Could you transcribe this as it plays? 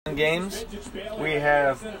Games. We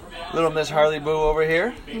have little Miss Harley Boo over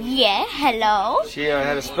here. Yeah, hello. She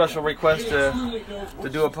had a special request to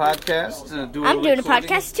do a podcast. I'm doing a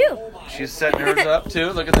podcast too. She's setting hers up too.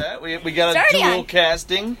 Look at that. We got a dual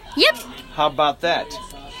casting. Yep. How about that?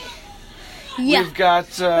 Yeah. We've got.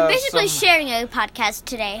 We're basically sharing a podcast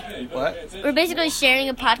today. What? We're basically sharing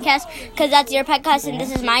a podcast because that's your podcast and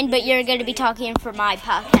this is mine, but you're going to be talking for my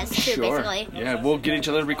podcast too, Sure. basically. Yeah, we'll get each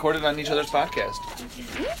other recorded on each other's podcast.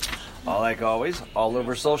 Like always, all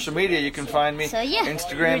over social media, you can find me. So, yeah,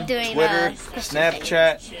 Instagram, we're doing, Twitter, question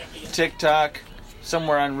Snapchat, TikTok,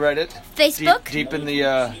 somewhere on Reddit. Facebook. Deep in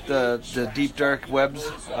the deep dark webs.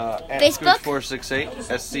 At Facebook. Scrooge468,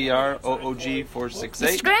 SCROOG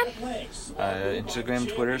 468. Instagram.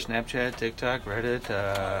 Instagram, Twitter, Snapchat, TikTok, Reddit.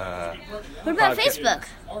 What about podcast. Facebook?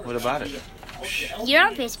 What about it? You're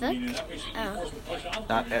on Facebook. Oh.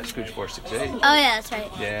 Not at Scrooge468. Oh, yeah, that's right.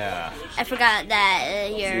 Yeah. I forgot that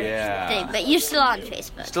you're Yeah. thing, but you're still on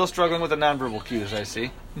Facebook. Still struggling with the nonverbal cues, I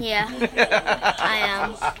see. Yeah, I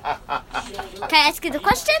am. Can I ask you the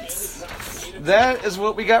questions? That is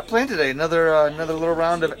what we got planned today. Another little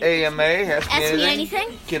round of AMA. Ask Me anything.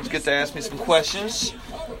 Kids get to ask me some questions.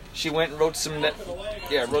 She went and wrote some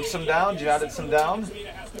down, jotted some down.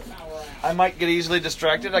 I might get easily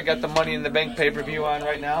distracted. I got the Money in the Bank pay-per-view on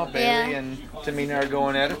right now. Bailey and Tamina are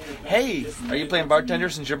going at it. Hey, are you playing bartender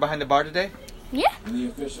since you're behind the bar today? Yeah.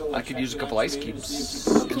 I could use a couple ice cubes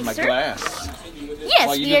in my sir? glass. Yes,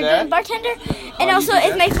 While you you're do a that- good bartender. While And you also, do if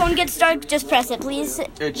that- my phone gets dark, just press it, please.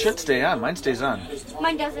 It should stay on. Mine stays on.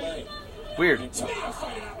 Mine doesn't. Weird. I You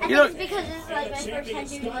think know- it's because it's like my first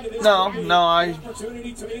time doing like No, I just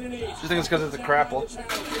think it's because it's a crapple.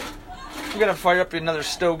 I'm going to fire up another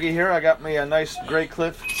stogie here. I got me a nice Grey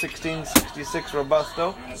Cliff 1666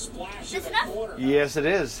 Robusto. Is this enough? Yes, it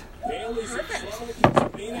is.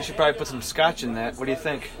 You should probably put some scotch in that. What do you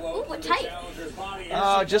think? Ooh, what type?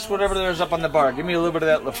 Just whatever there's up on the bar. Give me a little bit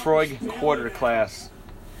of that Lafroig quarter class.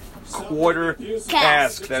 Quarter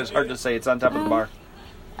cask. That is hard to say. It's on top of the bar.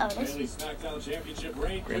 Oh, this.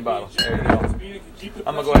 Green bottle. There you go.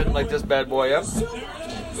 I'm going to go ahead and light this bad boy up.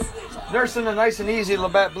 Nursing a nice and easy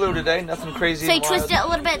Labatt Blue today. Nothing crazy. So you and twist wild. it a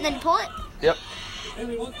little bit and then pull it? Yep. I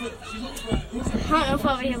don't know if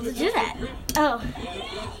I'll be able to do that. Oh.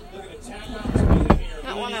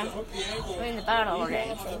 I don't want to bring the bottle or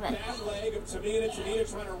anything, but...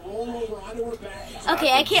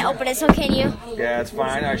 Okay, I can't open it, so can you? Yeah, it's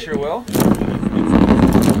fine. I sure will.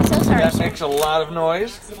 So sorry. That makes a lot of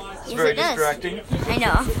noise. It's Yes, very it does. distracting. I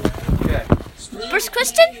know. Okay. First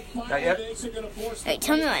question? Not yet. Wait,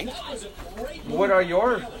 tell me when. What are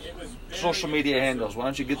your social media handles? Why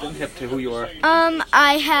don't you get them hip to who you are?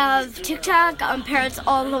 I have TikTok, Parrots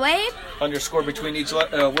All the Way. Underscore between each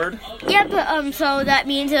word? Yep, so that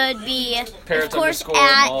means it would be, Parrots of course, underscore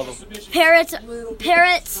at all the...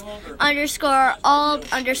 parrots underscore all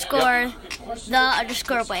underscore the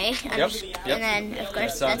underscore way. Yep. And then, of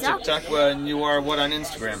course, That's that's on all. TikTok. And you are what on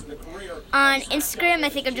Instagram? On Instagram, I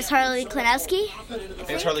think I'm just Harley Klinowski.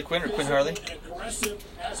 It's Harley Quinn or Quinn Harley?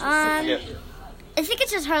 Yeah. I think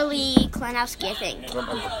it's just Harley Klinowski, I think. Don't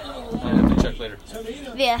remember. I have to check later.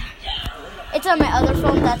 Yeah. It's on my other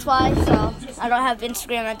phone, that's why, so I don't have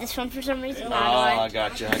Instagram on this phone for some reason. I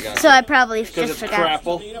gotcha. So I probably Because just it's forgot.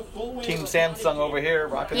 Crapple. Team Samsung over here,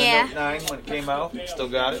 rocking the Yeah. Note 9 when it came out. Still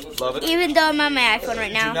got it. Love it. Even though I'm on my iPhone right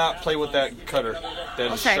Do now. not play with that cutter.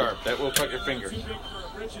 That is sorry. sharp. That will cut your finger.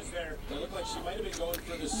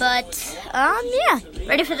 But, yeah.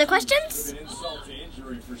 Ready for the questions?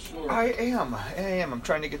 I am. I'm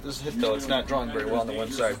trying to get this hit, though. It's not drawing very well on the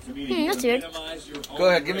one side. That's weird. Go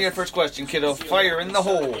ahead. Give me your first question, kiddo. Fire in the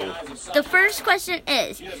hole. The first question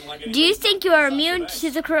is, do you think you are immune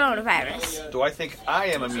to the coronavirus? Do I think I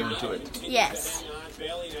am immune to it? Yes.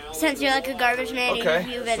 Since you're like a garbage man Okay.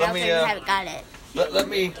 and you've been Let out me, there and haven't got it. Let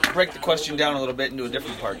me break the question down a little bit into a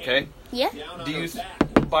different part, okay? Yeah? Do you...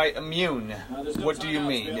 By immune, what do you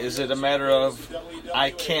mean? Is it a matter of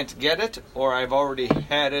I can't get it, or I've already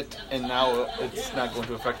had it and now it's not going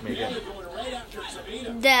to affect me again?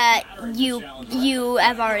 That you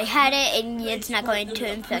have already had it and it's not going to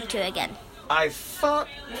infect you again. I thought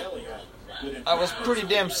I was pretty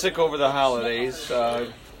damn sick over the holidays. Yeah,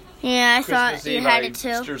 I Christmas thought you Eve, had it too.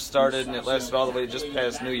 Easter started and it lasted all the way just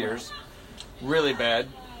past New Year's. Really bad.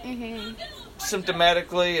 Mm-hmm.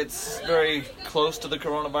 Symptomatically, it's very close to the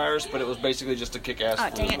coronavirus, but it was basically just a kick-ass Oh,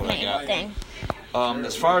 flu dang it, what I got. thing.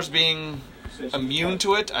 As far as being immune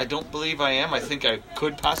to it, I don't believe I am. I think I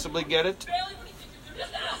could possibly get it.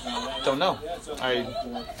 Don't know. I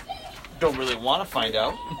don't really want to find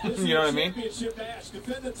out. You know what I mean?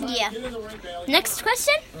 Yeah. Next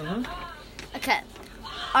question? Mm-hmm. Okay.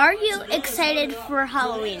 Are you excited for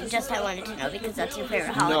Halloween? Just I wanted to know because that's your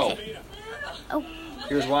favorite holiday. No. Oh.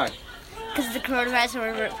 Here's why. Because of the coronavirus,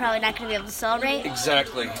 we're probably not going to be able to celebrate?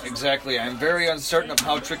 Exactly. I'm very uncertain of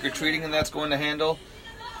how trick-or-treating and that's going to handle.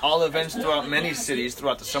 All events throughout many cities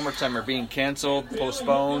throughout the summertime are being canceled,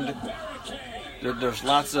 postponed. There's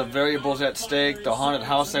lots of variables at stake. The haunted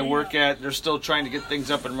house I work at, they're still trying to get things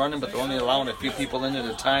up and running, but they're only allowing a few people in at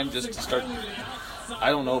a time just to start. I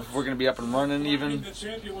don't know if we're going to be up and running even.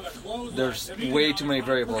 There's way too many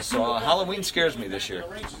variables. So Halloween scares me this year.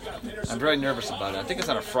 I'm very nervous about it. I think it's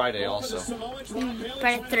on a Friday also.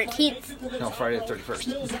 Friday the 13th? No, Friday the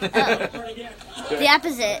 31st. Oh. The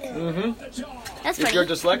opposite. Mm-hmm. That's if funny. you're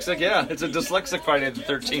dyslexic, yeah. It's a dyslexic Friday the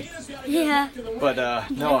 13th. Yeah. But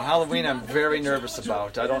no, Halloween I'm very nervous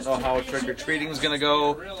about. I don't know how trick-or-treating is going to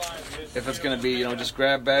go. If it's going to be, just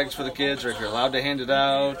grab bags for the kids or if you're allowed to hand it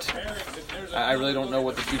out. I really don't know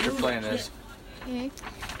what the future plan is.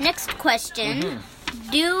 Mm-hmm. Next question.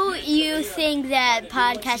 Do you think that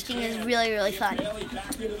podcasting is really, really fun?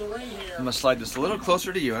 I'm going to slide this a little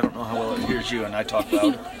closer to you. I don't know how well it hears you and I talk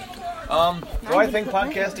loud. Do I think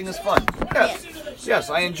podcasting is fun? Yes,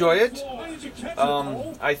 I enjoy it.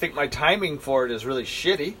 I think my timing for it is really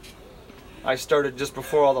shitty. I started just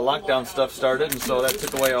before all the lockdown stuff started, and so that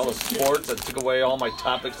took away all the sports, that took away all my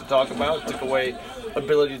topics to talk about, it took away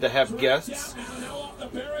ability to have guests.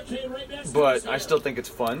 But I still think it's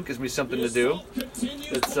fun, gives me something to do.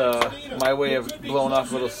 It's my way of blowing off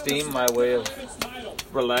a little steam, my way of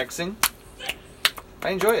relaxing. I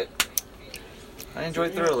enjoy it. I enjoy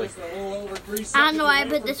it thoroughly. I don't know why I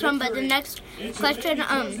put this one, but the next question,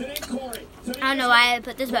 I don't know why I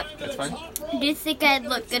put this, but That's fine. do you think I'd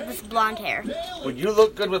look good with blonde hair? Would you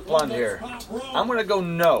look good with blonde hair? I'm going to go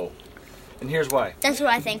no. And here's why. That's what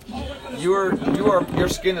I think. Your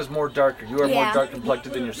skin is more darker. You are more dark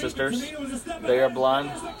complected than your sisters. They are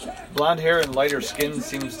blonde. Blonde hair and lighter skin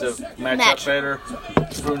seems to match up better.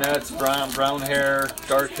 Brunettes, brown hair,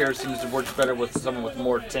 dark hair seems to work better with someone with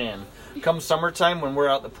more tan. Come summertime, when we're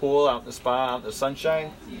out in the pool, out in the spa, out in the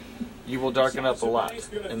sunshine, you will darken up a lot,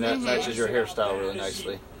 and that matches your hairstyle really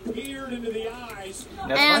nicely. And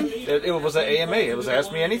that's fine. It was an AMA. It was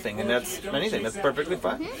Ask Me Anything, and that's anything. That's perfectly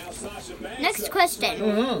fine. Next question.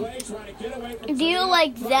 Do you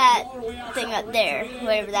like that thing up there,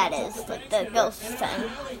 whatever that is, like the ghost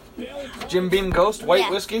thing? Jim Beam Ghost,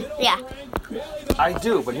 white whiskey? Yeah. I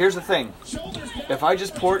do, but here's the thing. If I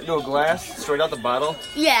just pour it into a glass, straight out the bottle...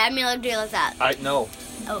 Yeah, I mean, like, do you like that? No.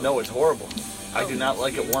 Oh. No, it's horrible. I do not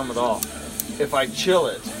like it warm at all. If I chill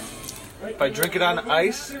it, if I drink it on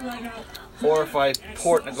ice, or if I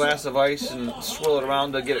pour it in a glass of ice and swirl it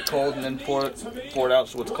around to get it cold and then pour it out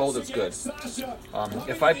so it's cold, it's good.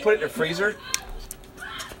 If I put it in a freezer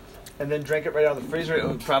and then drink it right out of the freezer, it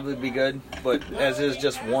would probably be good. But as is,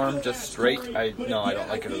 just warm, just straight, I don't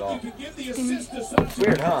like it at all.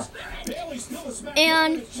 Weird, huh?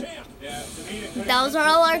 And those are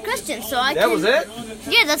all our questions. So That was it?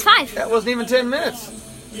 Yeah, that's 5. That wasn't even 10 minutes.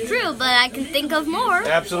 True, but I can think of more.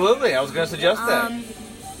 Absolutely, I was going to suggest that.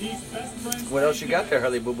 What else you got there,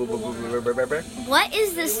 Harley? Boo, boo, boo, boo, boo, boo, boo, boo. What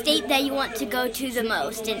is the state that you want to go to the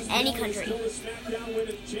most in any country?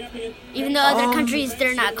 Even though other countries,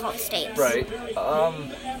 they're not called states. Right.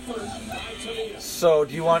 So,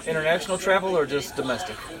 do you want international travel or just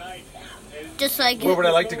domestic? Just like... Where would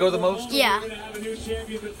I like to go the most? Yeah.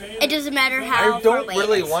 It doesn't matter how I don't far away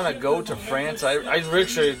really it is. want to go to France. I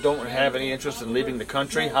really don't have any interest in leaving the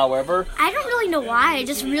country. However... I don't really know why. I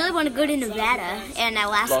just really want to go to Nevada and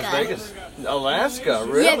Alaska. Las Vegas. Alaska,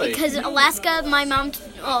 really? Yeah, because Alaska, my mom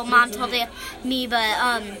told me,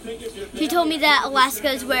 but she told me that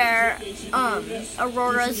Alaska is where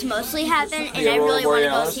auroras mostly happen, and I really want to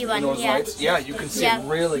go see one. Yeah, you can see it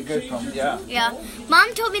really good from, Yeah.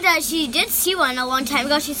 Mom told me that she did see one a long time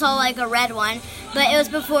ago. She saw like a red one, but it was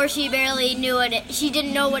before she barely knew she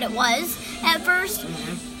didn't know what it was at first,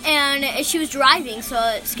 and she was driving, so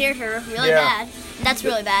it scared her really bad. That's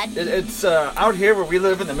really bad. It's out here where we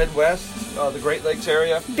live in the Midwest, the Great Lakes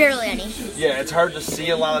area. Barely any. Yeah, it's hard to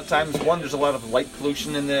see a lot of times. One, there's a lot of light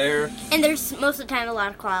pollution in the air. And there's most of the time a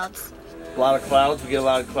lot of clouds. A lot of clouds. We get a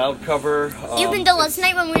lot of cloud cover. Even though last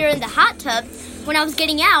night when we were in the hot tub, when I was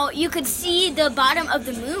getting out, you could see the bottom of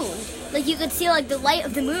the moon. Like you could see like the light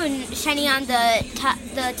of the moon shining on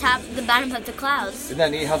the bottom of the clouds. Isn't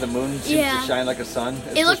that neat how the moon seems to shine like a sun?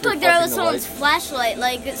 It looked like there was someone's flashlight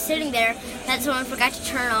like sitting there that someone forgot to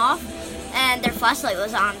turn off. and their flashlight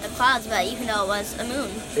was on the clouds, but even though it was a moon.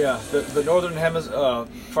 Yeah, the northern hemisphere,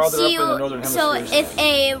 farther up in the northern hemisphere. So if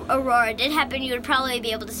a aurora did happen, you would probably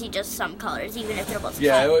be able to see just some colors, even if there wasn't.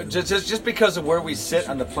 Yeah, just because of where we sit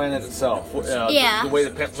on the planet itself. The way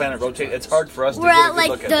the planet rotates, it's hard for us to We're get a at good like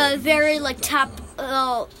look at the it. very top,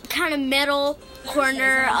 kind of middle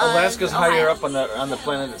corner of Alaska's higher Ohio. up on the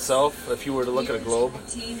planet itself. If you were to look at a globe,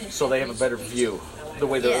 so they have a better view. The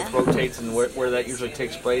way the Earth rotates and where that usually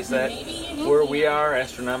takes place at. Where we are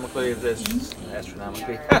astronomically.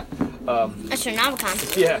 Astronomicon.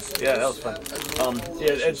 Yeah, that was fun.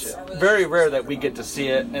 It's very rare that we get to see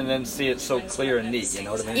it and then see it so clear and neat, you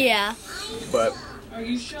know what I mean? Yeah. But,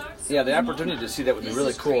 yeah, the opportunity to see that would be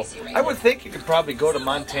really cool. I would think you could probably go to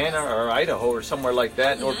Montana or Idaho or somewhere like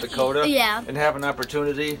that, North Dakota, and have an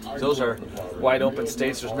opportunity. Those are wide open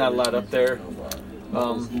states. There's not a lot up there. But I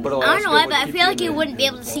don't know why, but I feel like you wouldn't be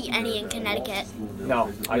able to see any in Connecticut. No,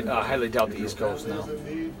 I highly doubt the East Coast now.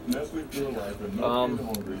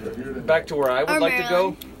 Back to where I would like to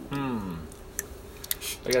go.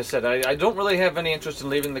 Like I said, I don't really have any interest in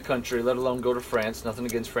leaving the country, let alone go to France. Nothing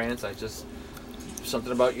against France.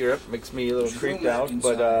 Something about Europe makes me a little creeped out.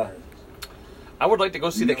 But I would like to go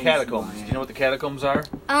see the catacombs. Do you know what the catacombs are?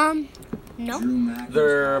 No.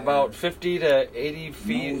 They're about 50 to 80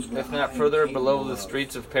 feet, if not further, below the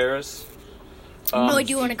streets of Paris. I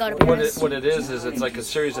do want to go to Paris. What it is it's like a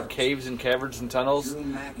series of caves and caverns and tunnels,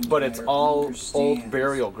 but it's all old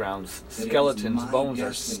burial grounds. Skeletons, bones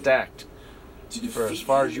are stacked for as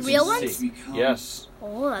far as you Real can ones? see. Yes.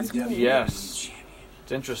 Oh, that's cool. Yes.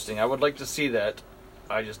 It's interesting. I would like to see that.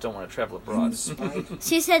 I just don't want to travel abroad.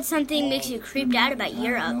 She said something makes you creeped out about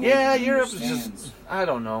Europe. Yeah, Europe is just, I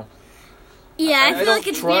don't know. Yeah, I feel like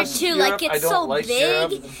it's weird trust too. Europe. Like I it's don't so like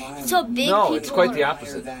big. Europe. It's so big. No, people it's quite the are-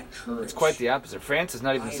 opposite. It's quite the opposite. France is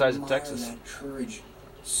not even the size of Texas.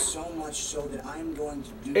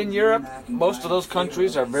 In Europe, most of those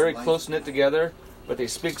countries are very close-knit together, but they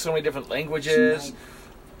speak so many different languages.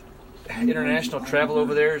 International travel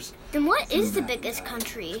over there is... Then what is the biggest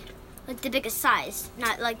country? Like the biggest size,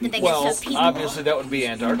 not like the biggest Well, of people. obviously that would be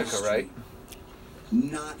Antarctica, right?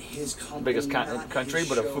 Not his company, Biggest country,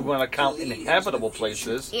 but if we want to count inhabitable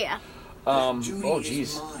places... Yeah. Oh,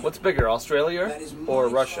 geez. What's bigger, Australia or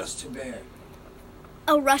Russia?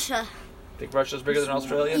 Oh, Russia. Think Russia's bigger than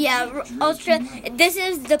Australia? Yeah, Australia. This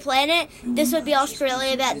is the planet. This would be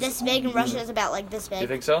Australia about this big, and Russia is about like this You big.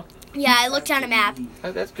 think so? Yeah, I looked on a map.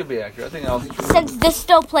 That could be accurate. I think I'll... Since this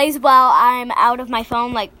still plays while I'm out of my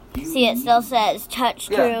phone, like, see, it still says touch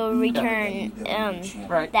to Yeah. return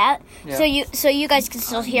Right. that. Yeah. So you guys can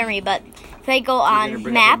still hear me, but if I go gonna on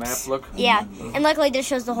bring up a maps, map look? yeah, and luckily this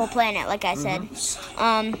shows the whole planet, like I said.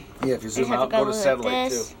 Yeah, if you I just zoom have out, to go to with satellite,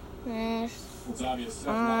 this. too. This.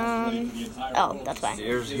 Oh, that's fine.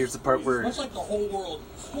 Here's the part where... Much like the whole world,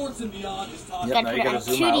 sports and beyond is talking Yep, now you gotta Got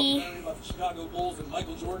zoom out. 2D. about the Chicago Bulls and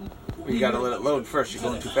Michael Jordan. You gotta let it load first. You're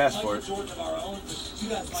going too fast for it.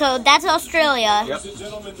 So that's Australia. Yep.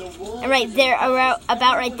 And right there,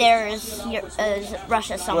 about right there is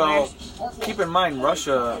Russia somewhere. Well, keep in mind,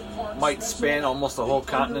 Russia might span almost the whole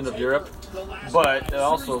continent of Europe, but it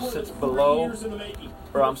also sits below...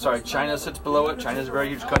 Or, I'm sorry, China sits below it. China's a very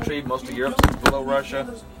huge country. Most of Europe sits below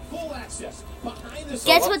Russia.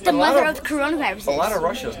 Guess what the mother of coronavirus is? A lot of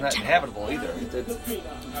Russia is not inhabitable either. It's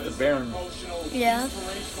the barren Yeah.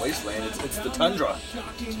 wasteland. It's the tundra.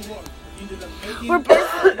 We're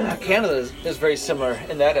both. Canada is very similar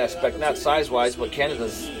in that aspect, not size-wise, but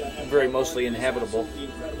Canada's very mostly inhabitable.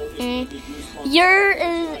 Your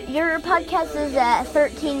podcast is at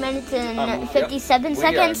 13 minutes and 57 We are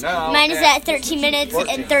seconds. now Mine is at at 13 minutes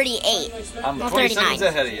 14. and 38. I'm Well, 20 39. seconds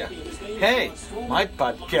ahead of you. Hey, my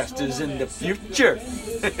podcast is in the future.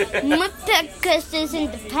 My podcast is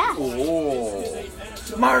in the past. Oh,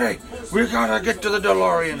 Marty, we gotta get to the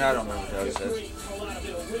DeLorean. I don't know what that says.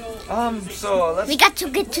 So let's. We got to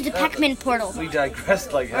get to the Pac-Man portal, We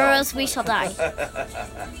digressed like or hell. else we shall die.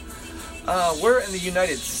 We're in the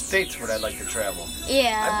United States where I'd like to travel. I've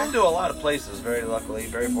Yeah. been to a lot of places, very luckily,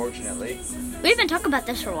 very fortunately. We've been talking about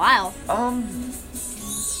this for a while.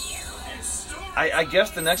 I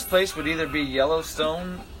guess the next place would either be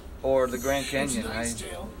Yellowstone or the Grand Canyon.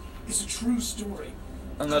 It's a true story.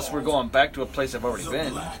 Unless we're going back to a place I've already been,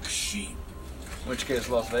 in Black sheep. which case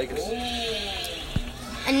Las Vegas.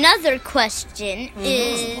 Another question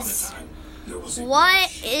is,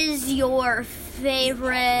 what is your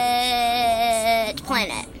favorite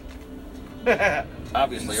planet?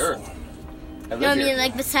 Obviously Earth. I live No, I here. mean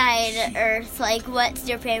like beside Earth. Like, what's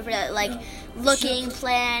your favorite like looking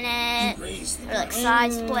planet or like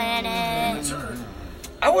size planet?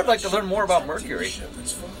 I would like to learn more about Mercury.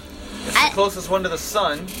 It's the closest one to the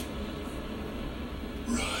sun.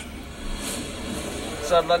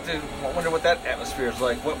 So I'd like to wonder what that atmosphere is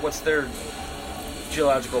like. What's their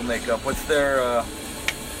geological makeup? What's their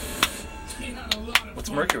what's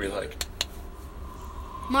Mercury like?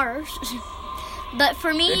 Mars. But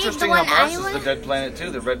for me, Interesting the one how Mars I is want. the dead planet too,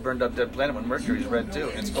 the red burned up dead planet when Mercury's red too.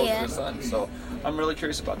 It's close Yeah. to the sun. So I'm really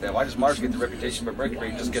curious about that. Why does Mars get the reputation but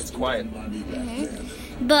Mercury just gets quiet?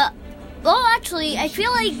 But, well, actually, I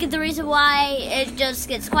feel like the reason why it just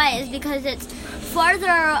gets quiet is because it's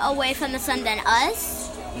farther away from the sun than us.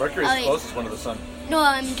 Mercury's Oh, the yeah. closest one to the sun. No,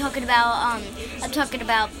 I'm talking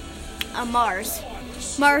about Mars.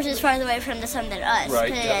 Mars is farther away from the sun than us.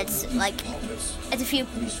 Right, 'Cause yeah. it's like, it's a few,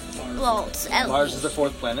 well, it's at Mars is the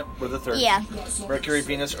fourth planet. We're the third. Yeah. Mercury,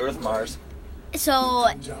 Venus, Earth, Mars. So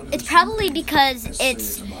it's probably because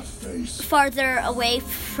it's farther away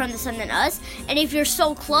from the sun than us, and if you're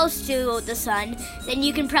so close to the sun, then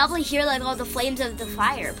you can probably hear like all the flames of the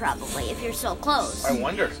fire. Probably, if you're so close, I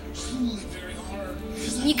wonder.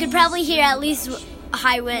 you could probably hear at least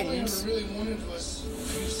high winds.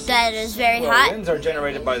 That is very Well, hot, winds are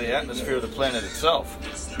generated by the atmosphere of the planet itself.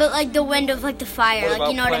 but like the wind of like the fire, What like about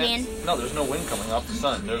you know what I planet- mean. No, there's no wind coming off the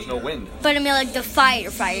sun. There's no wind. But I mean like the fire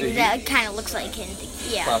The that kind of looks like it.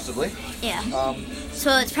 Yeah, Possibly. yeah. Um,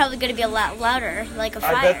 So it's probably going to be a lot louder, like a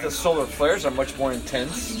fire. I bet the solar flares are much more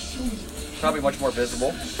intense. Probably much more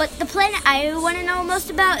visible. But the planet I want to know most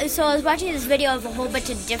about is, so I was watching this video of a whole bunch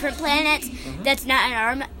of different planets that's not in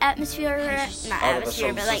our atmosphere, not Out of the atmosphere,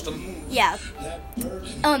 solar but like, system? yeah.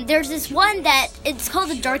 There's this one that, it's called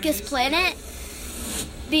the darkest planet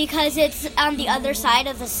because it's on the other side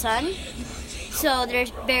of the sun. So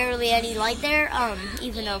there's barely any light there,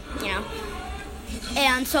 even though, you know.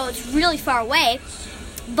 And so it's really far away,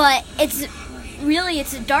 but it's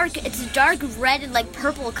a dark red and like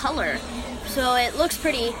purple color. So it looks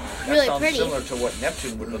pretty, really That sounds pretty. similar to what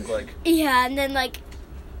Neptune would look like. Yeah, and then like,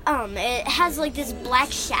 it has like this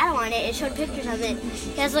black shadow on it. It showed pictures of it.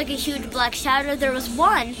 It has like a huge black shadow. There was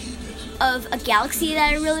one of a galaxy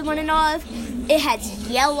that I really want to know of. It has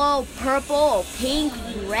yellow, purple, pink,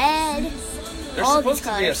 red. There's all supposed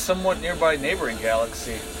these to be a colors. somewhat nearby neighboring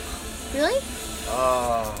galaxy. Really?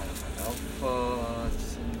 Alpha.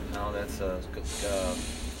 No, that's a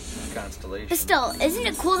constellation. But still, isn't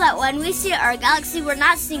it cool that when we see our galaxy, we're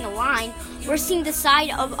not seeing a line. We're seeing the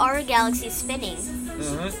side of our galaxy spinning.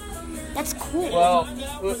 That's cool. Well,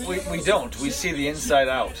 we don't. We see the inside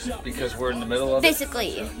out because we're in the middle of it.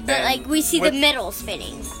 Basically, but And like we see with- the middle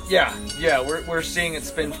spinning Yeah, we're seeing it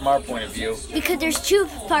spin from our point of view. because there's two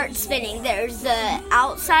parts spinning. There's the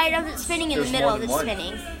outside of it spinning and There's the middle more of it than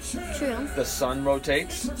one. spinning. True. The sun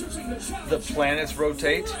rotates, the planets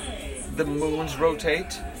rotate, the moons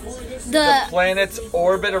rotate, the The planets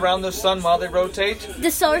orbit around the sun while they rotate.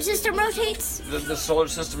 solar system rotates. The solar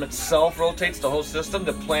system itself rotates the whole system.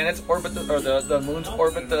 The planets orbit, the moons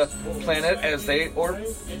orbit the planet as they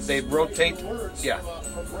rotate. Yeah,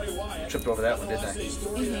 tripped over that one, didn't I?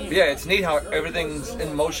 But yeah, it's neat how everything's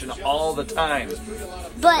in motion all the time.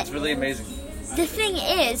 But It's really amazing. the thing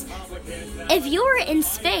is, if you were in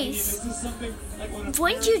space,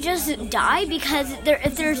 wouldn't you just die? Because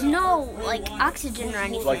if there's no like oxygen or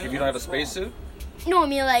anything. Like if you don't have a spacesuit, No, I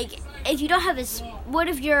mean like if you don't have what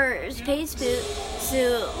if your space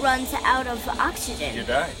suit runs out of you oxygen?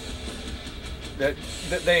 die.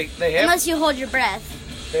 They have Unless you hold your breath.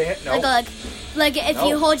 no. Like if No.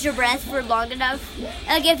 you hold your breath for long enough.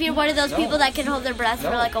 Like if you're one of those No. people that can hold their breath for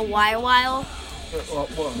No. like a while.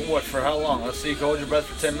 What for? How long? Let's see. You can hold your breath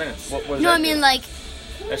for 10 minutes. What does No, that I mean do? like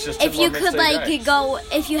That's just 10 if more you minutes could they like die. go,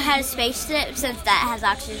 if you had a spaceship, since that has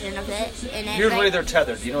oxygen in it. Usually right? they're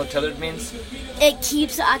tethered. Do you know what tethered means? It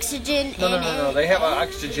keeps oxygen No, in no, it. no, no. They have an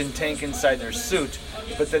oxygen tank inside their suit,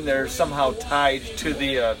 but then they're somehow tied to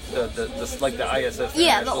the like the ISS.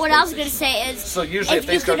 Yeah, but what I was gonna say is, So usually if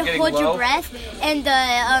they you start could getting hold low, your breath and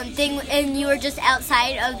the thing, and you were just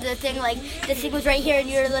outside of the thing, like the thing was right here, and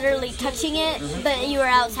you were literally touching it, Mm-hmm. but you were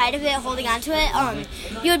outside of it, holding onto it.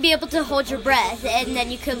 You would be able to hold your breath, and then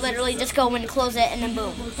you could literally just go and close it, and then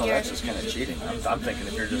boom. well, you're- that's just kind of cheating. I'm thinking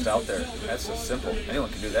if you're just out there, that's just simple. Anyone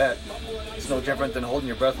can do that. It's no different than holding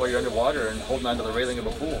your breath while you're underwater and holding onto the railing of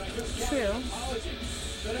a pool. True.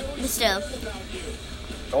 But still,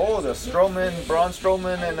 Oh, the Braun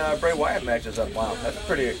Strowman and Bray Wyatt match is up. Wow, that's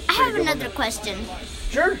pretty. I pretty have good another one. question.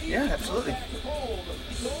 Sure. Yeah, absolutely.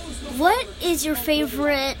 What is your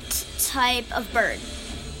favorite type of bird?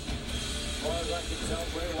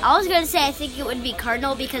 I was gonna say I think it would be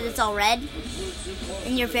cardinal because it's all red,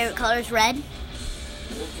 and your favorite color is red.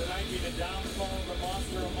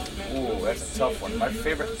 Ooh, that's a tough one. My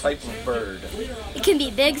favorite type of bird. It can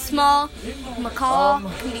be big, small, macaw,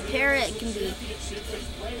 it can be parrot, it can be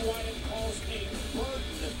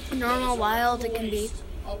normal, wild, it can be.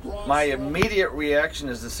 My immediate reaction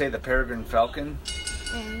is to say the peregrine falcon,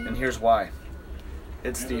 and here's why.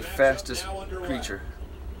 It's the fastest creature.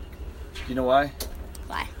 You know why?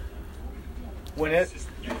 Why? When it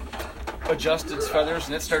adjusts its feathers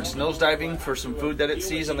and it starts nosediving for some food that it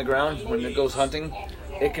sees on the ground, when it goes hunting,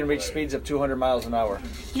 it can reach speeds of 200 miles an hour.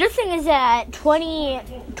 Your thing is at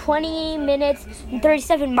 20 minutes and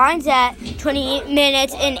 37. Mine's at 20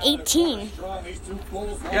 minutes and 18.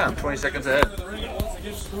 Yeah, I'm 20 seconds ahead.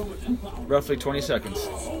 Roughly 20 seconds.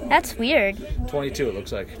 That's weird. 22 it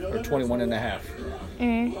looks like, or 21 and a half.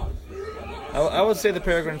 Mm. I would say the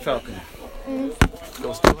peregrine falcon.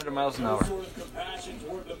 Goes 200 miles an hour.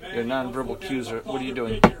 Your nonverbal cues are, what are you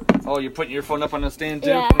doing? Oh, you're putting your phone up on the stand too?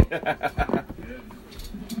 Yeah.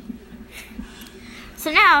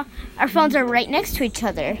 So now, our phones are right next to each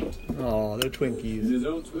other. Oh, they're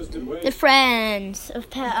Twinkies. The friends of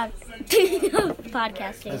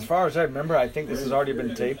podcasting. As far as I remember, I think this has already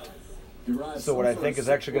been taped. So what I think is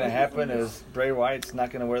actually going to happen is Bray Wyatt's not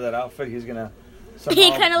going to wear that outfit. He's going to somehow... He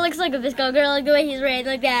kind of looks like a Visco girl, like the way he's wearing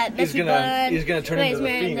like that. He's gonna turn into the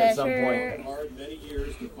Fiend at some point.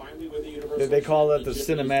 They call that the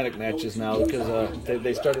cinematic matches now because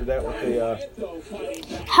they started that with the...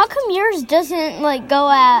 How come yours doesn't like go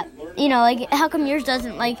at, how come yours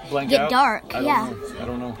doesn't like Blank get out? dark? I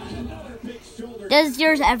don't know. Does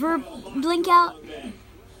yours ever blink out?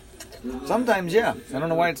 Sometimes, yeah. I don't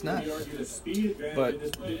know why it's not. But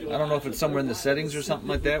I don't know if it's somewhere in the settings or something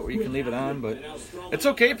like that where you can leave it on. But it's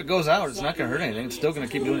okay if it goes out. It's not going to hurt anything. It's still going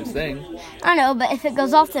to keep doing its thing. I know, but if it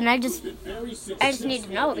goes off, then I just need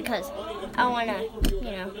to know because I want to,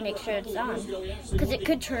 make sure it's on. Because it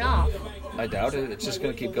could turn off. I doubt it. It's just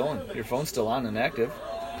going to keep going. Your phone's still on and active.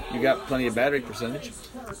 You got plenty of battery percentage.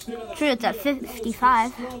 True, it's at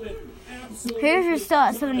 55. Here's your still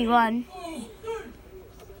at 71.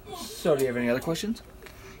 So, do you have any other questions?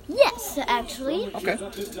 Yes, actually. Okay.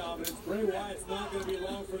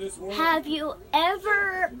 Have you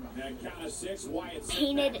ever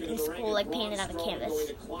painted in school, like painted on a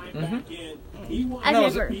canvas? Mm-hmm.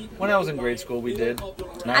 When I was in grade school, we did.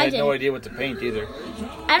 And I had no idea what to paint either.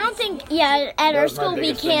 I don't think, at our was my school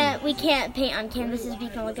we biggest can't paint on canvases. We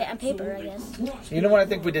can look at on paper, I guess. You know what? I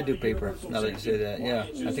think we did do paper. Now that you say that, yeah,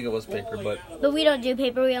 I think it was paper, but we don't do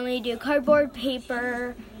paper. We only do cardboard,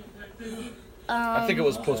 paper. I think it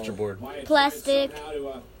was poster board. Plastic.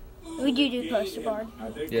 We do poster board.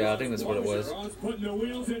 Yeah, I think that's what it was.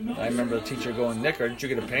 I remember the teacher going, "Nick, aren't you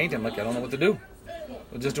going to paint?" I'm like, "I don't know what to do.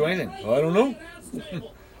 We'll just do anything." "Oh, I don't know."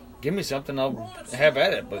 Give me something, I'll have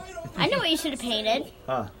at it. But I know what you should have painted.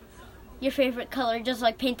 Huh? Your favorite color. Just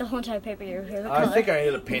like paint the whole entire paper your favorite color. I think I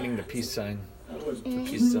ended up painting the peace sign, the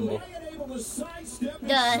peace symbol. I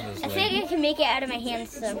think I can make it out of my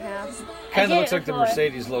hands somehow. Kind of looks like the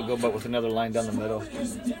Mercedes logo, but with another line down the middle.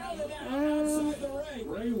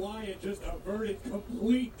 Bray Wyatt just averted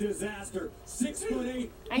complete disaster.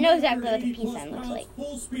 6'8". I know exactly what the peace sign looks like.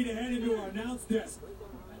 Full speed ahead into our announce desk.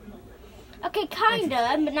 Okay,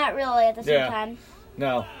 kinda, but not really at the same time.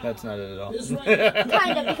 No, that's not it at all.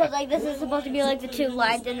 Kinda, because like this is supposed to be like the two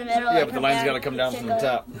lines in the middle. Yeah, but the line's got to come down from the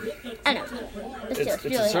top. I know. It's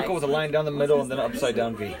a circle with a line down the middle and then an upside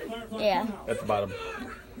down V. Yeah. At the bottom.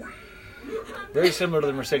 Very similar to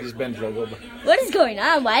the Mercedes-Benz logo. But what is going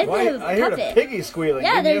on? Why is there a puppet? I heard a piggy squealing.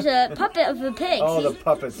 Yeah, didn't there's you? a puppet of a pig. Oh, see? the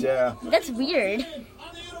puppets, yeah. That's weird.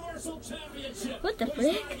 What the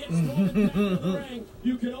frick?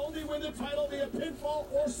 You can only win the title via pinfall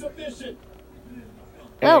or submission.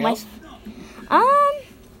 Oh, my...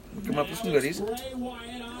 Come up with some goodies. Bray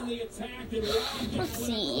Wyatt on the attack. Let's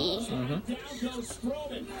see. Down goes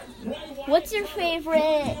Strowman. What's your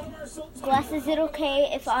favorite glass? Is it okay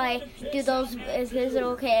if I do those? Is it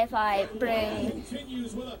okay if I bring...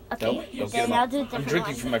 Okay, Nope, don't get then them I'll up. do a I'm different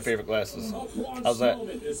drinking one. from my favorite glasses. How's that?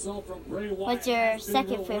 What's your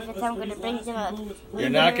second favorite? I'm going to bring them up. You're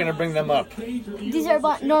not going to bring them up. These are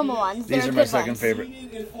normal ones. These They're are my good second ones. favorite.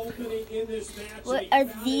 What are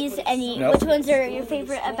these? Any? Nope. Which ones are your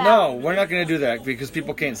favorite about? No, we're not going to do that because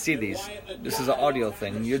people can't see these. This is an audio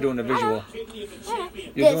thing. You're doing a visual.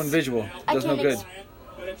 You're doing visual. Does no good.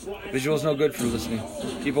 Visual's no good for listening.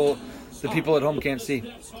 The people at home can't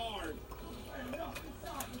see.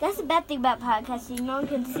 That's the bad thing about podcasting. No one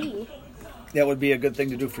can see. That would be a good thing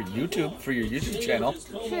to do for YouTube, for your YouTube channel.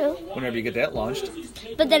 True. Whenever you get that launched.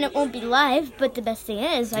 But then it won't be live. But the best thing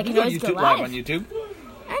is, I can always go YouTube live. live on YouTube.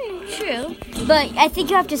 True. But I think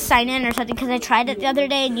you have to sign in or something because I tried it the other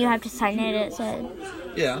day and you have to sign in. It said.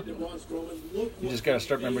 Yeah. You just got to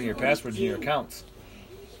start remembering your passwords and your accounts.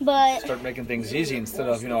 But Start making things easy instead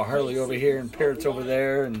of, Harley over here and Parrots over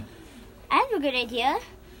there. And I have a good idea.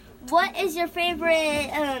 What is your favorite,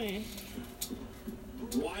 I'm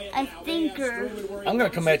going to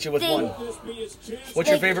come at you with one. What's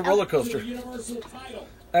your favorite roller coaster?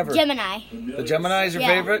 Ever? Gemini. The Gemini is your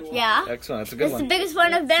favorite? Yeah. Excellent. That's a good It's one. the biggest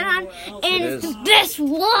one I've been on, and it's is. the best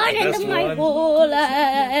one Best in my one. whole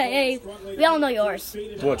life. We all know yours.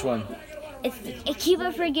 Which one? I keep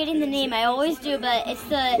on forgetting the name. I always do, but it's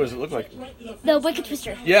What does it look like? the Wicked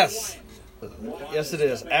Twister. Yes. Yes, it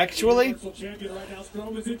is. Actually,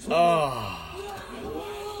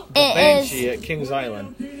 Banshee at Kings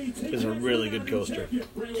Island is a really good coaster.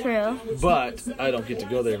 True. But I don't get to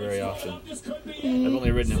go there very often. I've only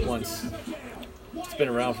ridden it once. It's been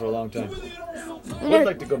around for a long time. Would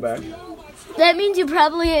like to go back. That means you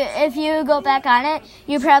probably, if you go back on it,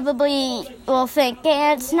 you probably will think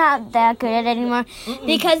it's not that good anymore.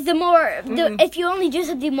 Because if you only do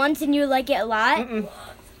something once and you like it a lot,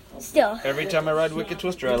 still. Every time I ride Wicked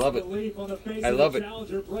Twister, I love it. I love it.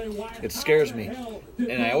 It scares me.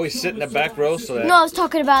 And I always sit in the back row so that... No, I was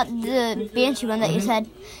talking about the Banshee one that you said.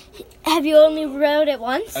 Have you only rode it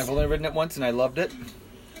once? I've only ridden it once and I loved it.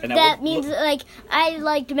 And That means like I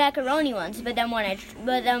liked macaroni once, but then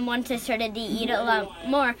once I started to eat it a lot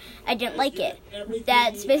more, I didn't like it.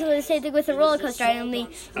 That's basically the same thing with the roller coaster. I only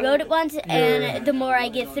rode it once, and the more I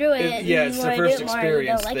get through it, Yeah, the it's more the I do first it, more I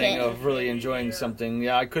experience don't like thing it. of really enjoying something.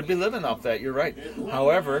 Yeah, I could be living off that. You're right.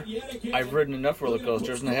 However, I've ridden enough roller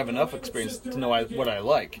coasters and I have enough experience to know what I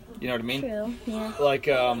like. You know what I mean? True. Yeah. Like,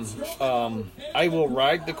 I will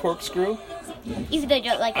ride the corkscrew. Even though I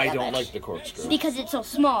don't like it I that don't much. like the corkscrew. Because it's so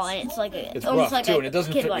small and it's like It's almost rough like too, a and it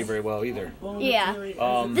doesn't kid fit me one. very well either. Yeah.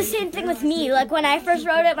 Um, The same thing with me. Like when I first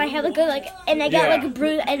rode it, my hair looked good, and I got Yeah. like a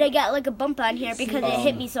bruise, and I got like a bump on here because it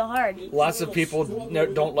hit me so hard. Lots of people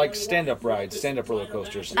don't like stand-up rides, stand-up roller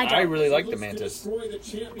coasters. I don't. I really like the Mantis.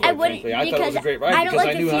 I wouldn't frankly. I thought it because was a great ride I don't because like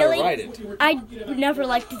I the knew how feeling. to ride it. I never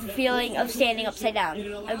liked the feeling of standing upside down.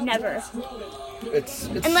 I've never, It's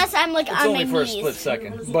unless I'm like it's on only my for a knees. split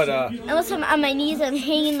second. But Unless I'm on my knees, I'm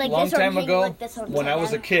hanging like long this, or I'm time hanging ago, like this. all the when I time.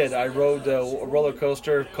 was a kid, I rode a roller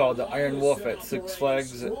coaster called the Iron Wolf at Six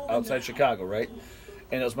Flags outside Chicago, right?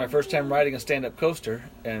 And it was my first time riding a stand-up coaster,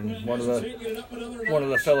 and one of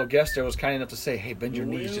the fellow guests there was kind enough to say, "Hey, bend your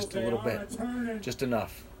knees just a little bit, just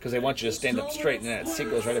enough, because they want you to stand up straight, and that seat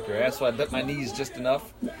goes right up your ass." So I bent my knees just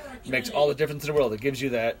enough. It makes all the difference in the world. It gives you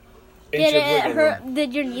that inch Did of it wiggle room. hurt?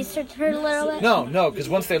 Did your knees start to hurt a little bit? No, because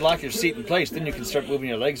once they lock your seat in place, then you can start moving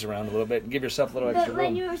your legs around a little bit and give yourself a little extra But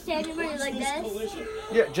when you room. were standing there like this,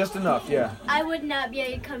 Yeah, just enough. Yeah. I would not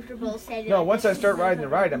be comfortable standing. No, like once I start riding the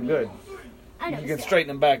ride, I'm good. I know. You can straighten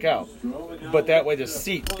them back out. But that way the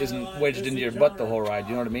seat isn't wedged into your butt the whole ride,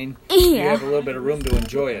 you know what I mean? You Yeah. have a little bit of room to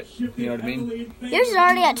enjoy it, you know what I mean? Yours is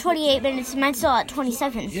already at 28 minutes. Mine's still at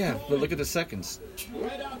 27. Yeah, but look at the seconds.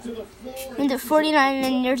 And at 49,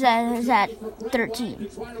 and yours is at 13.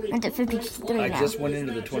 And at 53 I now. just went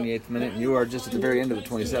into the 28th minute, and you are just at the very end of the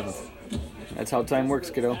 27th. That's how time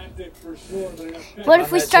works, kiddo. What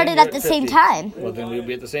if we On that started 10, at you're the same 50. time? Well, then we'll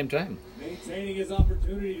be at the same time. Maintaining his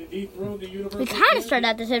opportunity to dethrone the universe. We kind of started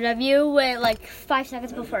at the same time. You went like 5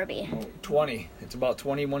 seconds before me. 20. It's about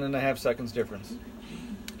 21 and a half seconds difference.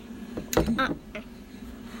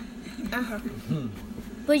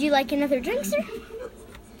 Would you like another drink, sir?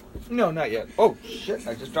 No, not yet. Oh, shit,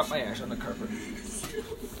 I just dropped my ash on the carpet.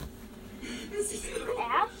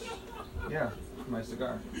 Yeah, my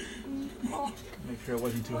cigar. Make sure it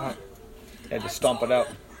wasn't too hot. Had to stomp it out.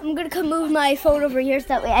 I'm gonna come move my phone over here so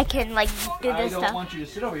that way I can like do I this don't stuff. want you to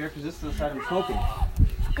sit over here because this is the side I'm smoking.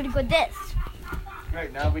 I'm gonna go this.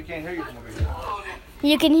 Right, now we can't hear you from over here.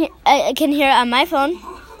 You can hear. I can hear it on my phone.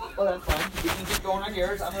 Oh, that's fine. You can keep going on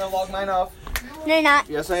yours. I'm going to log mine off. No, you're not.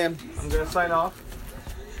 Yes, I am. I'm going to sign off.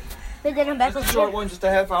 But then I'm back Just a over short here. one, just a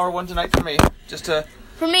half-hour one tonight for me. Just to,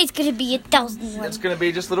 For me, it's gonna be 1,000 it's going to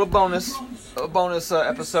be just a little bonus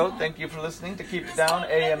episode. Thank you for listening to Keep It Down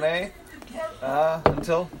AMA.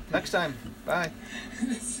 Until next time. Bye.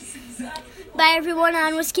 Bye, everyone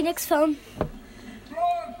on Whiskey Nick's phone.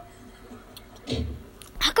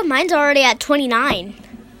 How come mine's already at 29?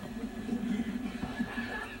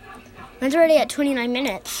 Mine's already at 29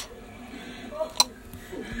 minutes.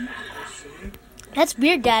 That's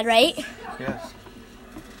weird, Dad, right? Yes.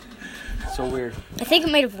 So weird. I think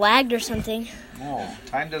it might have lagged or something. Oh,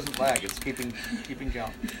 time doesn't lag. It's keeping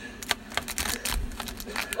count.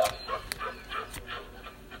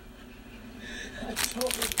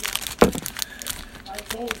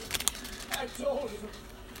 I told you.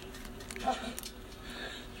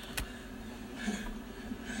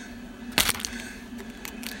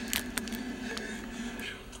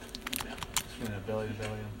 gonna belly to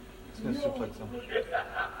belly him. He's gonna suplex him.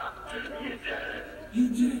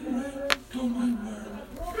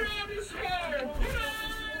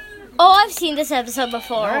 Oh, I've seen this episode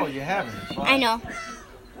before. No, you haven't. It's fine. I know.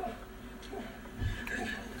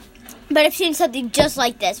 But I've seen something just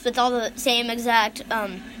like this with all the same exact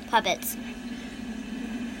puppets.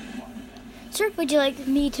 Sir, would you like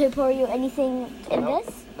me to pour you anything in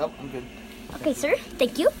this? Nope, I'm good. Okay, sir.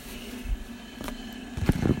 Thank you.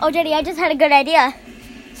 Oh, Daddy, I just had a good idea.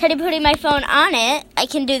 Instead of putting my phone on it, I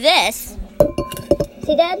can do this.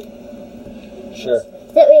 See, Dad? Sure.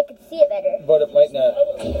 That way I can see it better. But it might not.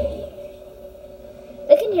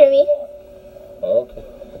 They can hear me. Oh, okay.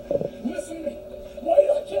 Listen, wait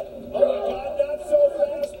a second. Oh my God, not so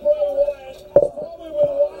fast, Bray Wyatt. Probably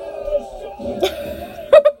with Wyatt on his shoulder.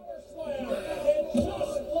 Slam. And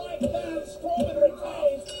just like that, Strowman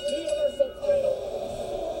retains the Universal title.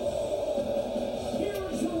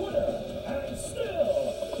 Here's your winner, and still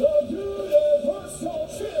the Universal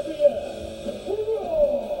Champion,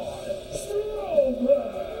 Braun Strowman.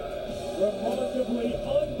 Remarkably,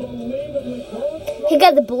 unbelievably close. He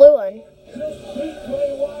got the blue one. Just beat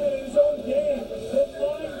Bray Wyatt in his own game, the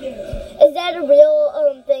mind game. Is that a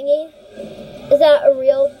real thingy? Is that a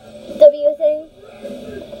real W thing?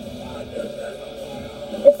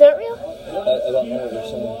 It's not real? I don't know what you're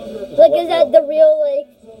saying. Like, is that the real, like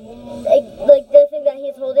the thing that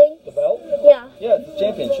he's holding? The belt? Yeah. Yeah, the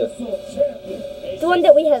championship. The one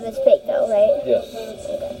that we have is fake, though, right? Yes.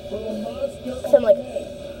 So I'm like,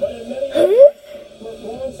 But in many huh? ways, for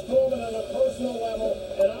Braun Strowman on a personal level,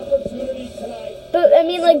 an opportunity tonight. But, I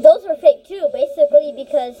mean, like, those are fake, too, basically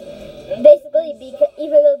because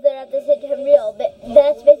even though they're at the same time real, but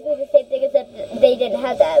that's basically the same thing except they didn't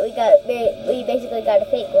have that. We basically got a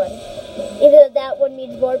fake one. Even though that one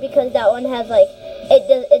means more because that one has, like, it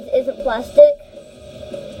isn't plastic,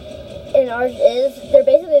 and ours is. They're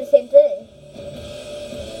basically the same thing.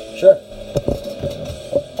 Sure.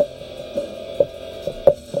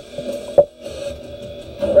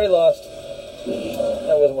 Ray lost.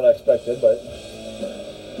 That wasn't what I expected, but...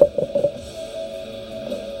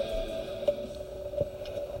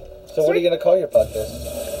 So what are you going to call your podcast?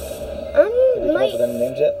 Have you come up with any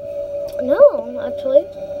names yet? No, actually.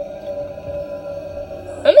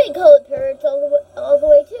 I'm gonna call it Parrots all the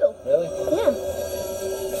way too. Really?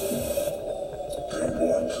 Yeah.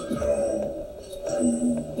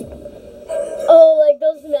 Oh, like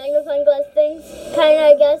those magnifying glass things? Kinda,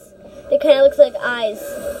 I guess. They kinda looks like eyes.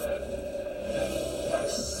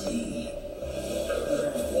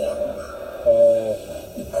 Oh,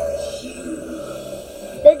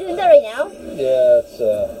 They're doing that right now? yeah, it's,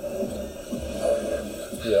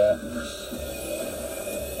 yeah.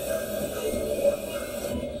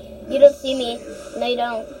 You don't see me. No, you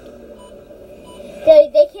don't. Daddy,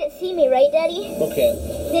 they can't see me, right, Daddy? Who can't?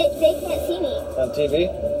 They can't see me. On TV?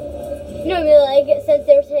 No, I mean, like, since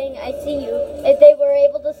they were saying I see you. If they were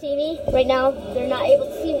able to see me, right now, they're not able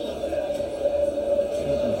to see me.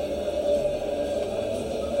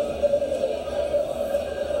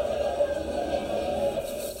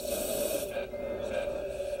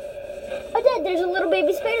 Oh, Dad, there's a little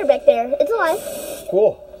baby spider back there. It's alive.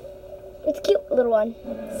 Cool. It's a cute little one.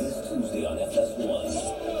 This Tuesday on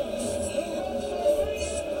FS1.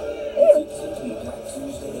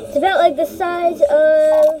 It's about like the size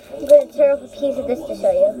of... I'm going to tear off a piece of this to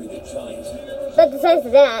show you. It's about the size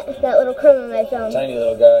of that little crumb on my phone. Tiny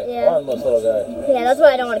little guy. Yeah. Harmless little guy. Yeah, that's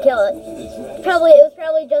why I don't want to kill it. It was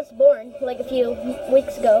probably just born like a few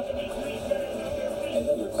weeks ago.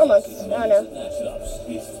 Or months, I don't know.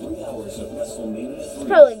 It's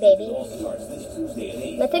probably a baby.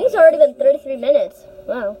 My thing's already been 33 minutes.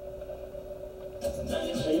 Wow.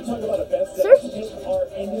 You talk about events Sir? that take our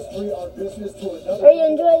industry, our business to another. Are you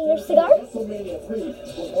enjoying your cigar? WrestleMania 3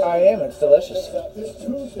 was I am. It's delicious. this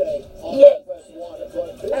Tuesday on Yeah. FS1.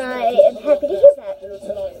 But this I am happy to hear that. here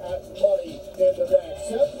tonight at Money in the Bank.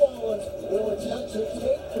 Seth Rollins will attempt to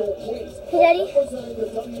take the weight Hey, Daddy, representing the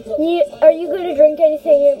WWE. are you going to drink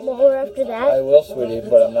anything more after that? I will, sweetie,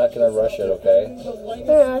 but I'm not going to rush it, okay? I don't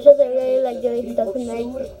know, it's just I really like doing stuff and then,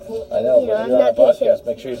 I know, You know, but I'm you're on a not patient. podcast.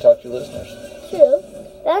 Make sure you talk to your listeners. true.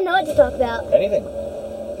 I don't know what to talk about. Anything.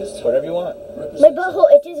 Whatever you want. My butthole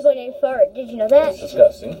itches when I fart. Did you know that? It's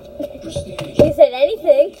disgusting. You said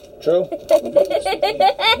anything. True. I'm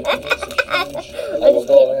I will just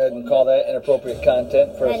go kidding. ahead and call that inappropriate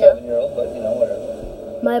content for a I know. 7-year-old, but you know,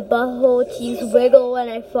 whatever. My butthole cheeks wiggle when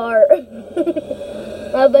I fart.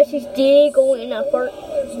 My butt cheeks jiggle when I fart.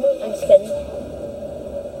 I'm just kidding.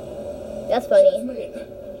 That's funny.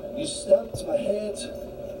 You stumped my head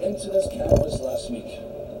into this canvas last week.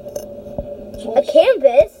 A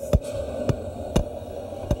canvas?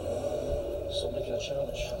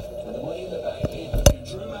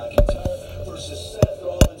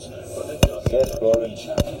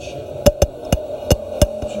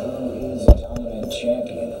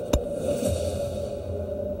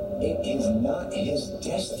 It is not his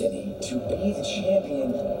destiny to be the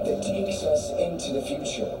champion that takes us into the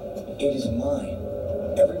future. It is mine.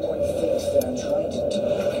 Everyone thinks that I'm trying to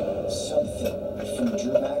take something from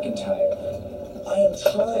Drew McIntyre. I am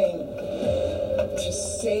trying to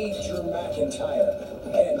save Drew McIntyre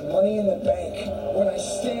and Money in the Bank when I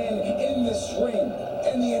stand in this ring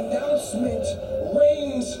and the announcement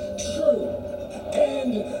rings true.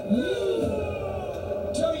 And new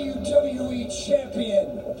WWE Champion,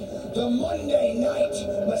 the Monday Night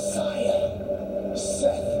Messiah,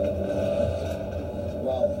 Seth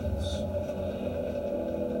Rollins.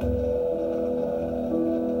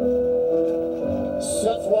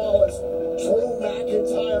 Seth Rollins, Drew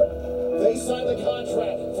McIntyre, they signed the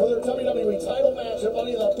contract for their WWE title match at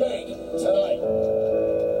Money in the Bank tonight.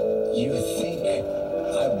 You think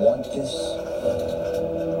I want this?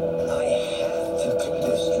 I have to do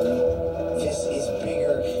this, Drew. This is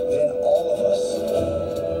bigger than all of us.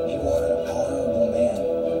 You are an honorable man,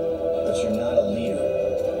 but you're not a leader.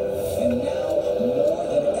 And now, more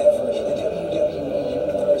than ever, the WWE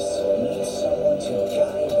Universe needs someone to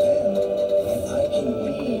guide them, and I can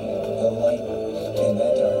be the light in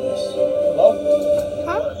that darkness. Hello?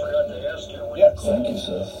 Huh? Yeah. Thank you,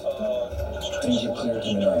 Seth. Things are clear to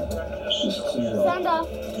me now. It's clear. Sound off.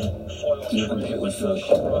 You're completely fresh.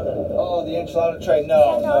 Oh, the enchilada tray.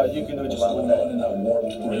 No, you can do what you want with that. In that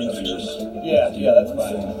warped brain of yours. Yeah, that's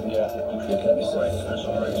fine. Yeah. It can be said.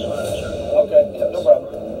 Okay, yeah, no problem.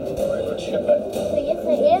 Get back. So yes, I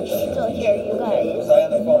am still here, you Was guys. I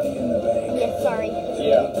on the phone? In the bank. Yes, sorry.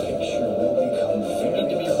 Yeah. Picture will become You need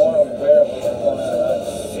to very be more aware of what's going on.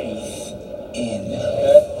 faith in.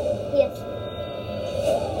 Okay? Yes.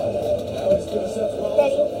 Now let's give Seth Rollins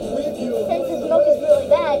Daddy, a preview of since the smoke is really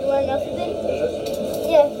bad, you wanna know something?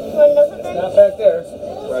 Yeah, you wanna know something? Not back there.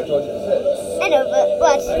 Where I told you to sit. I know, but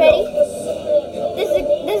watch, ready? This is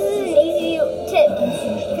an easy tip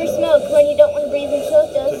for smoke when you don't want to breathe in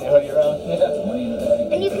smoke Turn dust. your hoodie around. Yeah. Money in the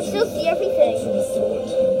bank. And you can still see everything. So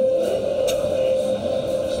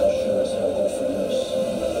sure as hell go for yours.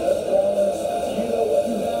 Seth Rollins. Do you know what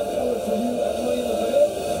you have coming for you at Money in the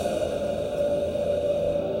Bank?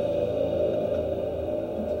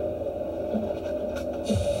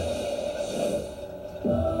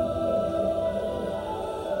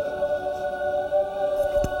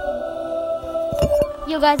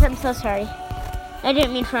 You guys, I'm so sorry. I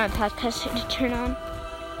didn't mean for my podcast to turn on.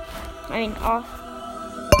 Off.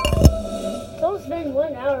 It's almost been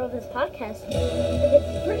 1 hour of this podcast.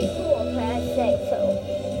 It's pretty cool, if I say so.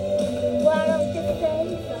 Why don't you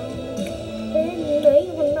say so? Then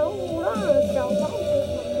you will know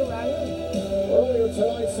Earlier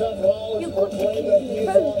tonight, Seth Rollins You got to proclaimed keep that he is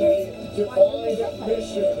on me a divine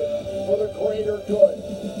mission for the greater good.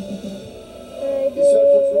 He said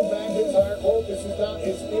for Drew McIntyre, quote, this is not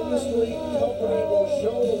his industry, company, or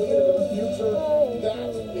show the leader of the future.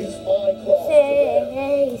 That is my cross.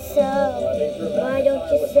 Say so. I think Drew Why don't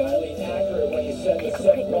McIntyre you was say? highly accurate when he said that You can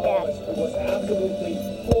Seth pick my dad. Rollins was absolutely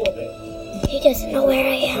full of it. He doesn't know where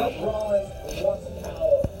I am. Seth Rollins wants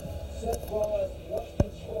power. Seth Rollins wants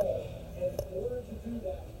control. And in order to do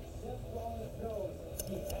that, Seth Rollins knows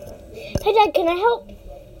he has to. Hey, Dad, can I help?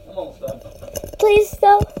 I'm almost done. Please,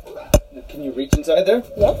 though. Can you reach inside there?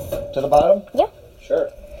 Yes? To the bottom? Yeah. Sure.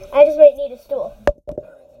 I just might need a stool.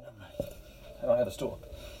 I don't have a stool.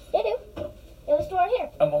 You do. You have a stool right here.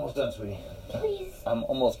 I'm almost done, sweetie. Please. I'm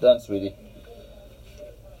almost done, sweetie.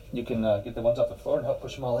 You can get the ones off the floor and help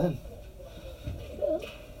push them all in.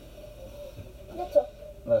 That's all.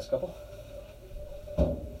 Last couple.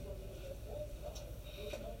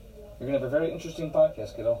 You're gonna have a very interesting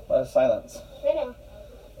podcast, kiddo. A lot of silence. I know.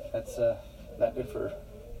 That's not good for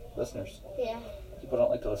listeners. Yeah. People don't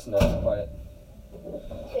like to listen to quiet.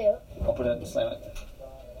 Two. Open it and slam it.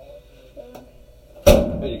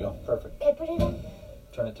 There you go. Perfect. Can I put it on?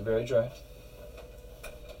 Turn it to very dry.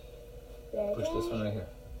 There. Push this one right here.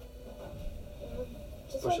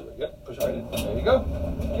 Just Push like, it. Yep. Push it right in. There you go.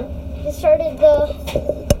 Thank you. just started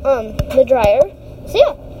the dryer. So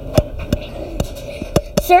yeah.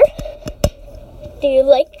 Sir, do you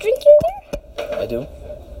like drinking beer? I do.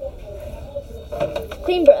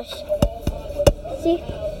 Clean brush. See?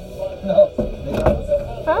 No. They don't.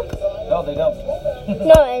 Huh? No, they don't.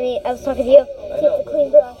 No, I mean, I was talking to you. See, it's a clean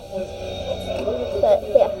brush. But,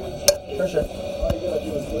 yeah. For sure. All you gotta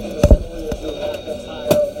do is look at the story of Drew McIntyre,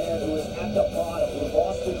 a man who is at the bottom, who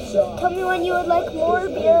lost his job. Tell me when you would like more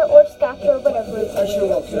beer or scotch or whatever. I sure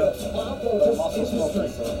will, kiddo. Top of I'm also this smoking,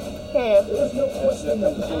 industry. so. Yeah. There's no question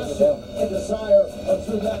the passion and desire of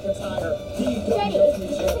Drew McIntyre. He Daddy,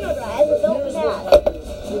 it's just gonna dry, but don't be mad.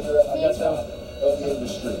 With the top of the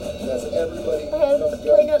industry. That's everybody I have comes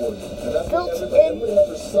clean up built in.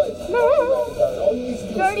 No,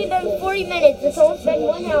 it's already been 40 minutes. It's almost been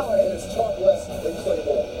 1 hour.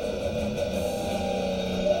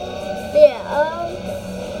 Yeah,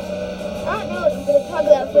 I don't know what I'm going to talk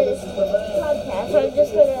about for this podcast. I'm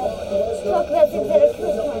just going to talk about things that I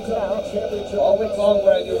could talk about. All week long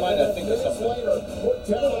when I do mine, I think of something.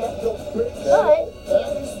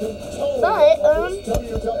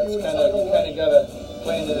 You kind of gotta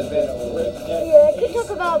plan in advance. Yeah, I could talk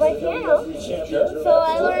about my piano. Sure. So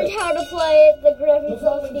I learned how to play the Gravity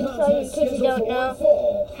Falls theme song. In case you don't know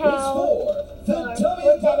how or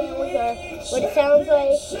what that is or what it sounds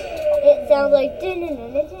like. It sounds like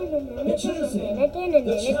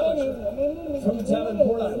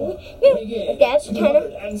that's kind of.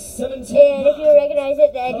 And if you recognize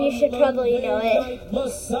it, then you should probably know it. I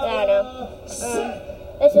don't know.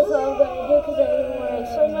 That's just what I'm going to do because I don't want to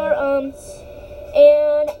explain more.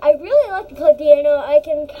 And I really like to play piano. I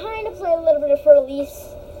can kind of play a little bit of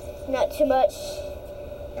Furlise, not too much.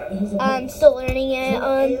 I'm still learning it.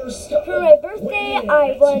 For my birthday,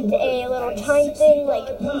 I want a little chime thing, like,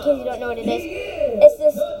 in case you don't know what it is. It's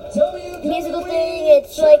this musical thing.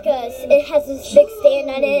 It's like it has this big stand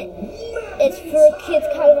on it. It's for kids,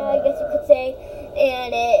 kind of, I guess you could say.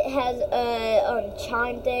 And it has a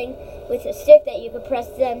chime thing with a stick that you could press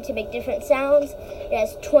them to make different sounds. It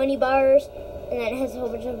has 20 bars, and then it has a whole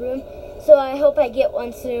bunch of room. So I hope I get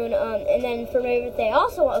one soon. And then for my birthday, I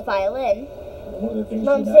also want a violin.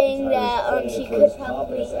 Mom's saying that she could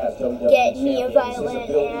probably get me a violin,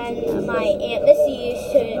 and my Aunt Missy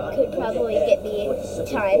could probably get me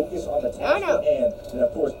time. I don't know.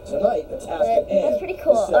 But that's pretty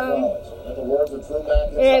cool.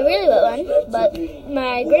 And I really want one, but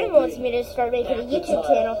my grandma wants me to start making a YouTube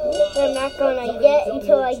channel, but I'm not gonna yet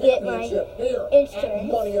until I get my insurance,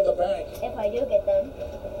 if I do get them.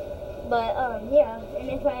 But, yeah, and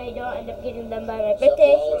if I don't end up getting them by my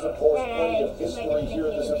birthday, then I might just make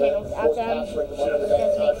YouTube channels without them. Just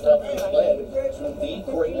make some money.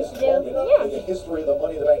 Yeah. History of the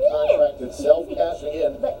Money in the Bank contract itself cashing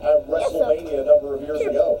in at WrestleMania a number of years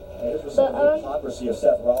ago. Here's where some of the hypocrisy of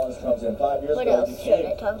Seth Rollins comes in. 5 years what ago, else he should I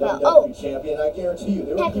became talk about? WWE champion. I guarantee you,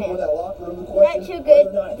 there were people in that locker room who Not questioned too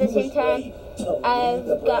good. whether or not At the he same was time, ready to I've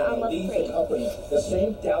lead the got brand on and with lead free. the company. The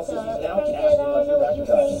same doubts So, as he's now I casting don't know what you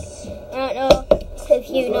think. advertising. I don't know if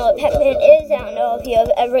you know what Pac-Man is. I don't know if you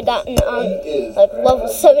have ever gotten on like level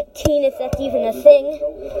 17, if that's even a thing.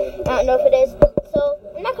 I don't know if it is. So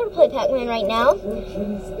I'm not going to play Pac-Man right now.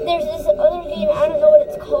 There's this other game. I don't know what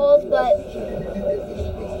it's called, but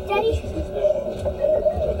Daddy,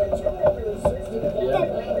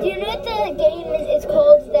 do you know what the game is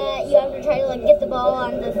called that you have to try to like get the ball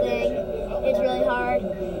on the thing? It's really hard.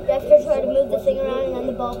 You have to try to move the thing around and then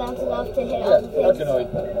the ball bounces off to hit all the things. Arkanoid.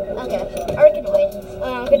 Okay, Arkanoid.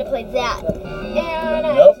 I'm gonna play that. And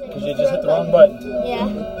Nope, because you just hit the wrong button. Yeah.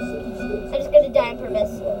 I'm just gonna die on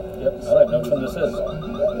purpose. Yep, I don't know which one this is.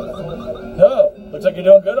 No, looks like you're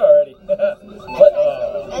doing good already. What?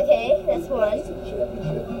 Okay, that's one.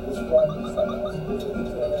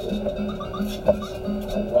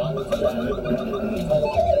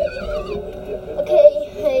 Okay,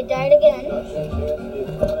 I died again.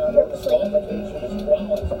 Purposely.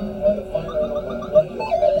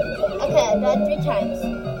 Okay, I died 3 times.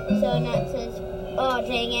 So now it says, oh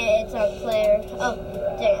dang it, it's on player. Oh,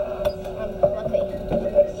 dang it. Lucky.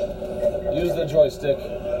 Use the joystick.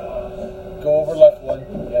 Go over left one.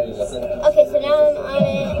 Yeah, you got it. Okay, so now I'm on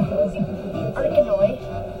an Arkanoid.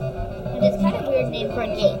 And it's kind of a weird name for a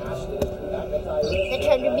game. They're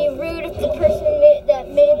trying to be rude if the person that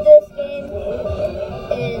made this game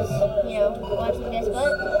is, you know, watching this, but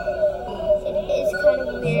it is kind of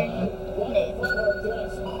a weird name.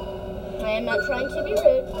 I am not trying to be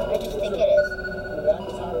rude, I just think it is.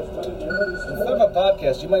 Instead of a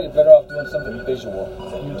podcast, you might be better off doing something visual.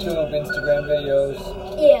 YouTube, Instagram videos.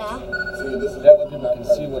 Yeah. That way people can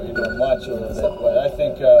see what you're doing, watch you a little bit. But I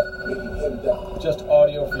think just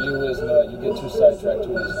audio for you is you get too sidetracked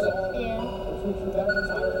too easily. Yeah.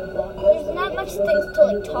 There's not much things to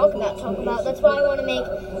like talk about. That's why I want to make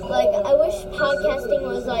like I wish podcasting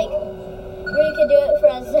was like where you could do it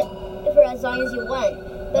for as long as you want.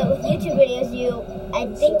 But with YouTube videos, I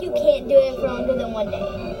think you can't do it for longer than 1 day.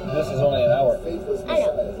 This is only an hour. I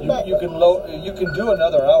know, but You can do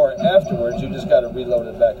another hour afterwards. You just got to reload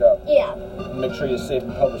it back up. yeah. And make sure you save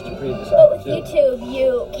and publish the previous But hour with too. YouTube,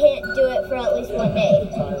 you can't do it for at least 1 day.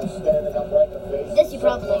 This you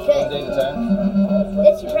probably One could. day at a time.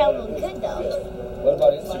 This you probably could though. What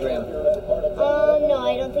about Instagram? No,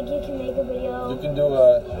 I don't think you can make a video. You can do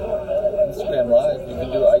Instagram Live. You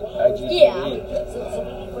can do IGTV. Yeah.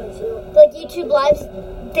 Like YouTube Lives,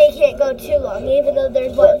 they can't go too long, even though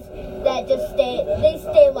there's ones that just stay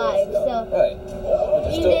live. So Right.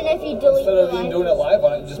 even if you delete Instead the of even live, doing it live, why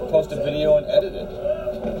don't you just post a video and edit it?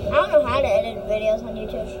 I don't know how to edit videos on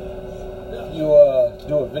YouTube. You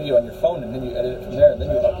do a video on your phone and then you edit it from there and then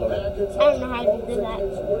you upload it. I don't know how to do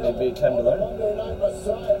that. Maybe time to learn.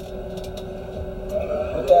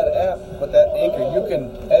 With that app, with that Anchor, you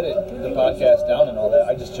can edit the podcast down and all that.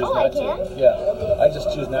 I just choose Oh, I not can? to. Yeah, I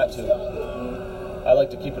just choose not to. I like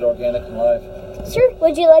to keep it organic and live. Sir,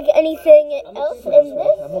 would you like anything else in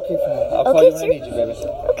this? I'm okay for now. I'll call Okay, you when sir. I need you, baby.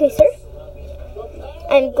 Okay, sir.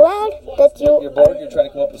 I'm glad that You're you, bored, you're trying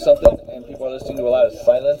to come up with something, and people are listening to a lot of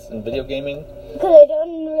silence and video gaming. because I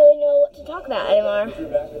don't really know what to talk about anymore.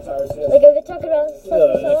 Like, I've been talking about stuff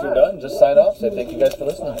for If so you're long. done, just sign off. Say thank you guys for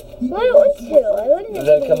listening. I don't want to. I want to And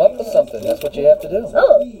then come up with something. That's what you have to do.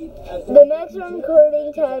 Oh, the maximum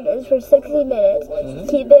recording time is for 60 minutes.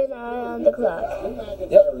 Keep an eye on the clock.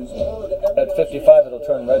 Yep. At 55, it'll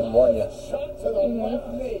turn red and warn you.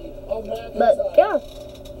 But, yeah.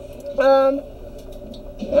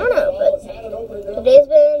 I don't know, but today's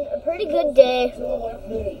been a pretty good day.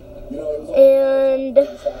 And,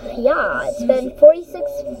 yeah, it's been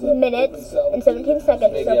 46 minutes and 17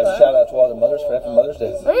 seconds Maybe so a far. shout out to all the mothers for Happy Mother's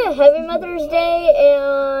Day. Oh yeah, Happy Mother's Day,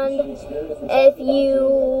 and if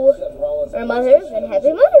you are mothers, then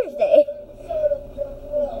Happy Mother's Day.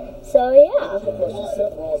 So yeah,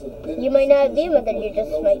 you might not be a mother, you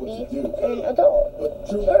just might be an adult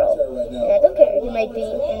girl. And I don't care, you might be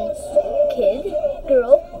a kid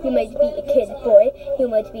girl, you might be a kid boy, you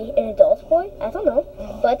might be an adult boy, I don't know.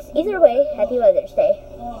 But either way, Happy Mother's Day.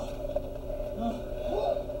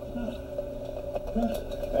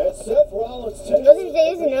 Mother's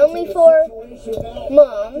Day isn't only for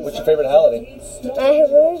moms. What's your favorite holiday? My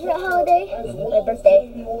favorite holiday? My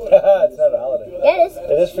birthday. It's not a holiday. Yeah, it is.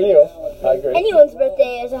 It is for you. I agree. Anyone's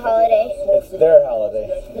birthday is a holiday. It's their holiday.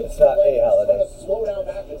 It's not a holiday. It's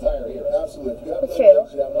true.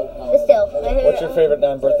 But still, my favorite. What's your favorite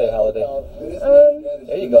non-birthday holiday?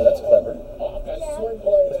 There you go. That's clever.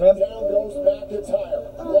 Yes, ma'am?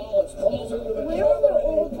 Where are the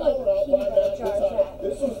old like peanut jars at?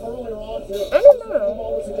 I don't know.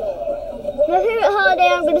 My favorite holiday,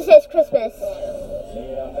 I'm gonna say, is Christmas.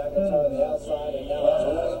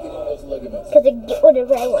 Because I get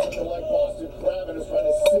whatever I want.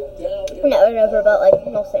 Not whatever, but like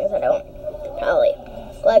most things that I want. Probably.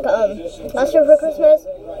 Like last year for Christmas,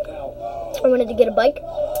 I wanted to get a bike,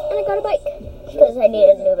 and I got a bike. Because I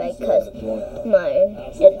needed a new bike because mine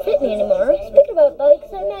didn't fit me anymore. Speaking about bikes,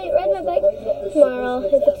 I might ride my bike tomorrow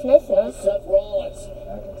if it's nice enough.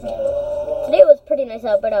 Today was pretty nice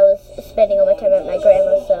out, but I was spending all my time at my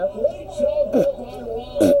grandma's, so.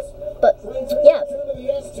 But, yeah.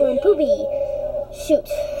 Poopy. Shoot,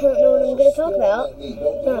 I don't know what I'm going to talk about.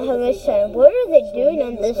 Not having much time. What are they doing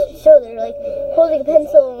on this show? They're like holding a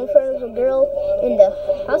pencil in front of a girl in the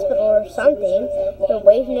hospital or something. They're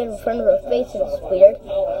waving it in front of her face, and it's weird.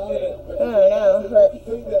 I don't know, but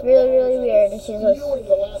it's really, really weird. And she's just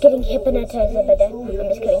getting hypnotized by that.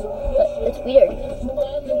 I'm just kidding, but it's weird.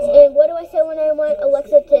 And what do I say when I want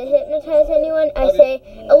Alexa to hypnotize anyone? I say,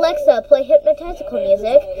 Alexa, play hypnotizical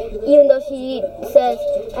music. Even though she says,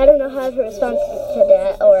 I don't know how to respond to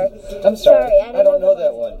that, or I'm sorry. I don't know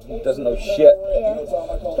that one. It doesn't know shit. Yeah.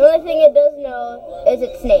 The only thing it does know is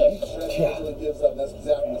its name. Yeah. Oh,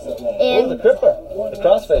 And the Crippler. The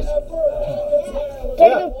Crossface. it's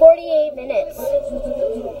been 48 minutes.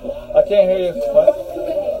 I can't hear you.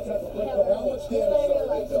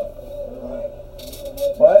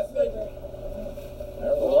 What? What?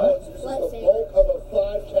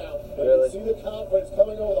 Really?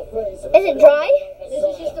 Is it dry? This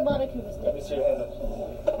is just about acoustic. Let me see your hand.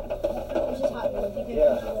 It's just hot.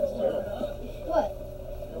 Yeah. What?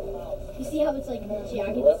 You see how it's like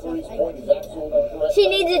jagged and stuff? I got to do that. She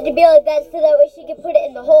needs it to be like that so that way she can put it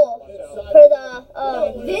in the hole for the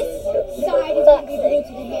This side is going to be glued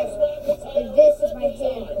to the hammer. And this is my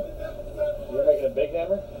hammer. You're making a big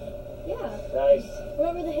hammer? Yeah. Nice.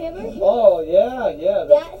 Remember the hammer? Oh, yeah.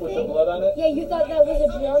 That With the thing? blood on it? Yeah, you thought that was a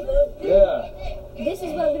drum? Yeah. This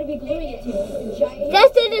is what I'm going to be gluing it to. A giant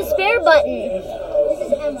That's the despair button. This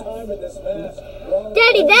is Emma.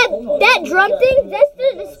 Daddy, that drum thing, that's the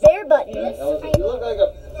despair button. You look like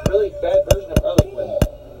a really bad version of Harley Quinn.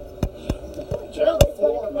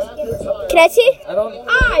 Can I see? I don't...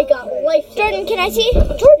 I got life. Jordan, can I see?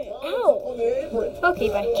 Jordan, ow. Okay,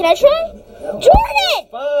 bye. Can I try? Jordan!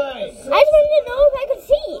 Fine. I just wanted to know if I could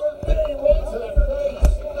see.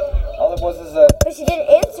 All it was is a... But she didn't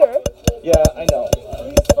answer. Yeah, I know.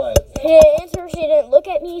 It's fine. She didn't answer. She didn't look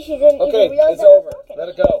at me. She didn't Okay, even realize it's I was over. talking. Let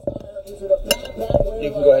it go. You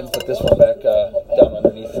you can go ahead and put this one back down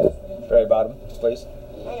underneath the very bottom, please.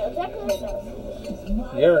 I know exactly what it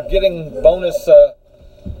does. You're getting bonus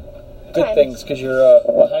good things because you're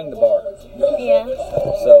behind the bar. Yeah.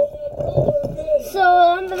 So So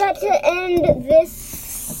I'm about to end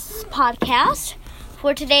this podcast.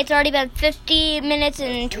 For today, it's already been 50 minutes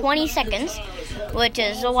and 20 seconds, which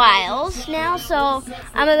is a while now. So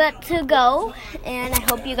I'm about to go, and I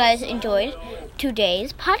hope you guys enjoyed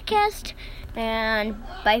today's podcast. And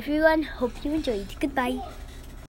bye, everyone. Hope you enjoyed. Goodbye.